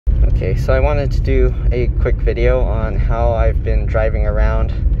Okay, so I wanted to do a quick video on how I've been driving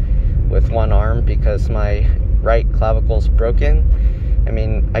around with one arm because my right clavicle's broken. I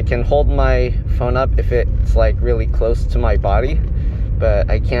mean, I can hold my phone up if it's like really close to my body, but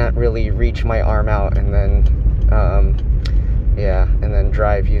I can't really reach my arm out and then and then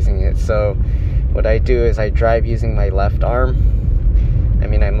drive using it. So what I do is I drive using my left arm. I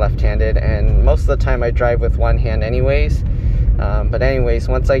mean, I'm left-handed, and most of the time I drive with one hand anyways. But anyways,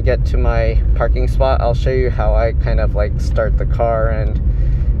 once I get to my parking spot, I'll show you how I kind of like start the car and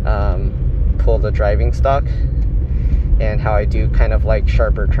pull the driving stalk, and how I do kind of like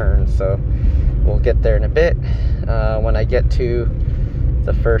sharper turns. So we'll get there in a bit. When I get to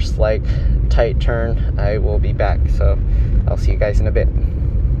the first like tight turn, I will be back. So I'll see you guys in a bit.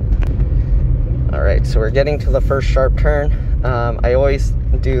 Alright, so we're getting to the first sharp turn. I always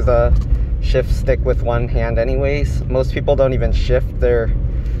do the shift stick with one hand anyways. Most people don't even shift or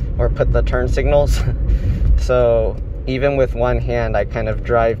put the turn signals. So even with one hand, I kind of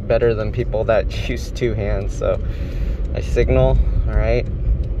drive better than people that use two hands. So I signal. Alright,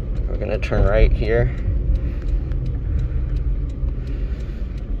 we're gonna turn right here.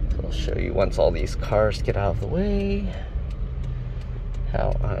 So I'll show you once all these cars get out of the way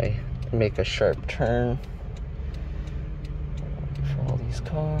how I make a sharp turn for all these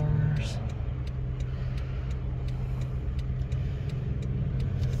cars.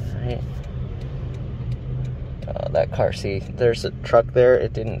 Alright. That car, see, there's a truck there,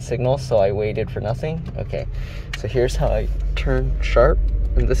 it didn't signal, so I waited for nothing. Okay, so here's how I turn sharp,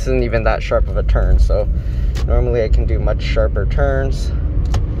 and this isn't even that sharp of a turn, so normally I can do much sharper turns.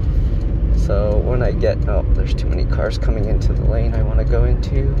 So when I get, oh, there's too many cars coming into the lane I want to go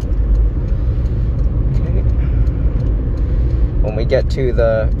into. Okay. When we get to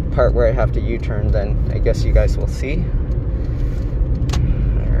the part where I have to U-turn, then I guess you guys will see.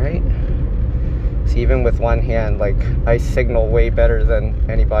 Alright. So even with one hand, like, I signal way better than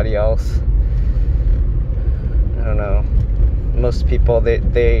anybody else. I don't know. Most people,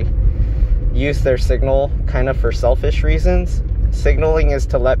 they use their signal kind of for selfish reasons. Signaling is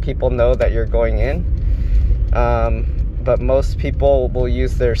to let people know that you're going in. But most people will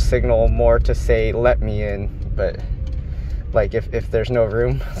use their signal more to say, let me in. But like if there's no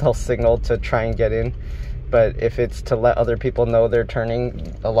room, they'll signal to try and get in. But if it's to let other people know they're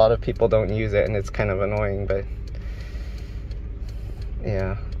turning, a lot of people don't use it, and it's kind of annoying. But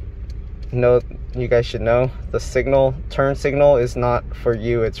yeah, no, you guys should know the turn signal is not for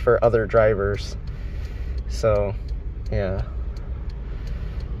you, it's for other drivers. So yeah,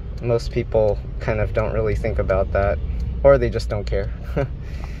 most people kind of don't really think about that, or they just don't care.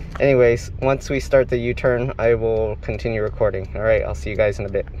 Anyways, once we start the U-turn, I will continue recording. Alright, I'll see you guys in a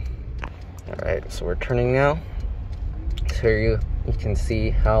bit. Alright, so we're turning now. So here you can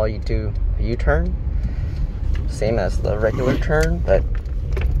see how you do a U-turn. Same as the regular turn, but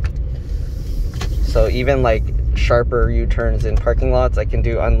so even like sharper U-turns in parking lots, I can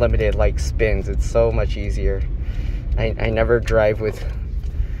do unlimited like spins. It's so much easier. I never drive with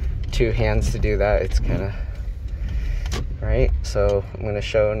two hands to do that. It's kind of right. So I'm going to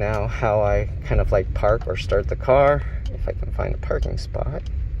show now how I kind of like park or start the car, if I can find a parking spot.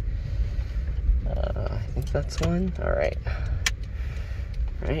 I think that's one. All right.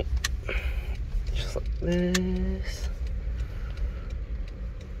 Just like this.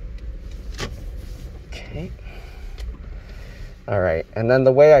 Okay. All right, and then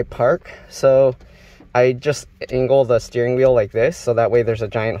the way I park, so I just angle the steering wheel like this, so that way there's a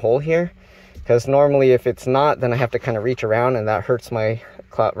giant hole here. Because normally if it's not, then I have to kind of reach around, and that hurts my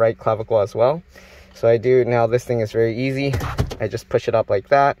right clavicle as well. So I do, now this thing is very easy. I just push it up like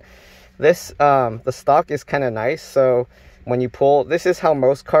that. This, the stock is kind of nice, so when you pull, this is how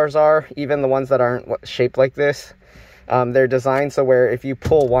most cars are, even the ones that aren't shaped like this. They're designed so where if you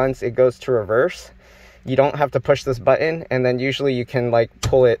pull once, it goes to reverse. You don't have to push this button, and then usually you can like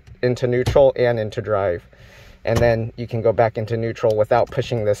pull it into neutral and into drive. And then you can go back into neutral without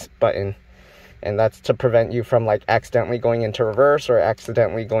pushing this button. And that's to prevent you from like accidentally going into reverse or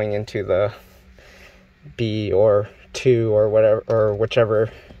accidentally going into the B or 2 or whatever, or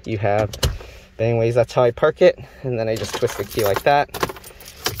whichever you have. But anyways, that's how I park it, and then I just twist the key like that.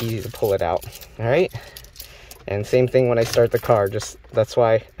 Easy to pull it out. All right, and same thing when I start the car. Just that's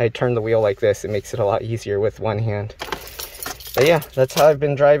why I turn the wheel like this. It makes it a lot easier with one hand. But yeah, that's how I've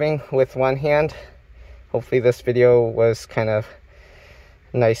been driving with one hand. Hopefully this video was kind of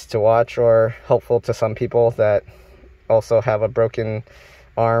nice to watch or helpful to some people that also have a broken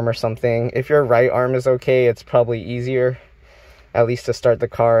arm or something. If your right arm is okay, it's probably easier, at least to start the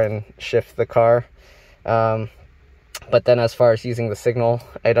car and shift the car. But then as far as using the signal,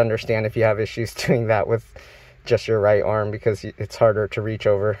 I'd understand if you have issues doing that with just your right arm, because it's harder to reach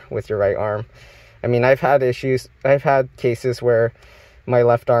over with your right arm. I mean, I've had cases where my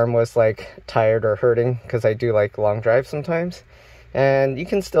left arm was like tired or hurting because I do like long drives sometimes, and you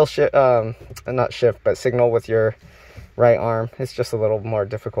can still not shift, but signal with your right arm. It's just a little more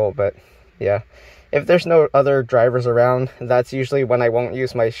difficult. But yeah, if there's no other drivers around, that's usually when I won't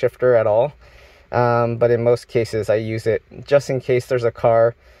use my shifter at all. But in most cases I use it just in case there's a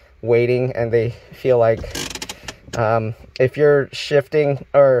car waiting and they feel like if you're shifting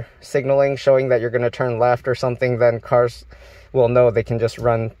or signaling showing that you're going to turn left or something, then cars will know they can just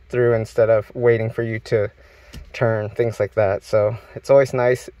run through instead of waiting for you to turn, things like that. So it's always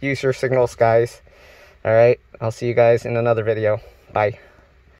nice. Use your signals, guys. All right, I'll see you guys in another video. Bye.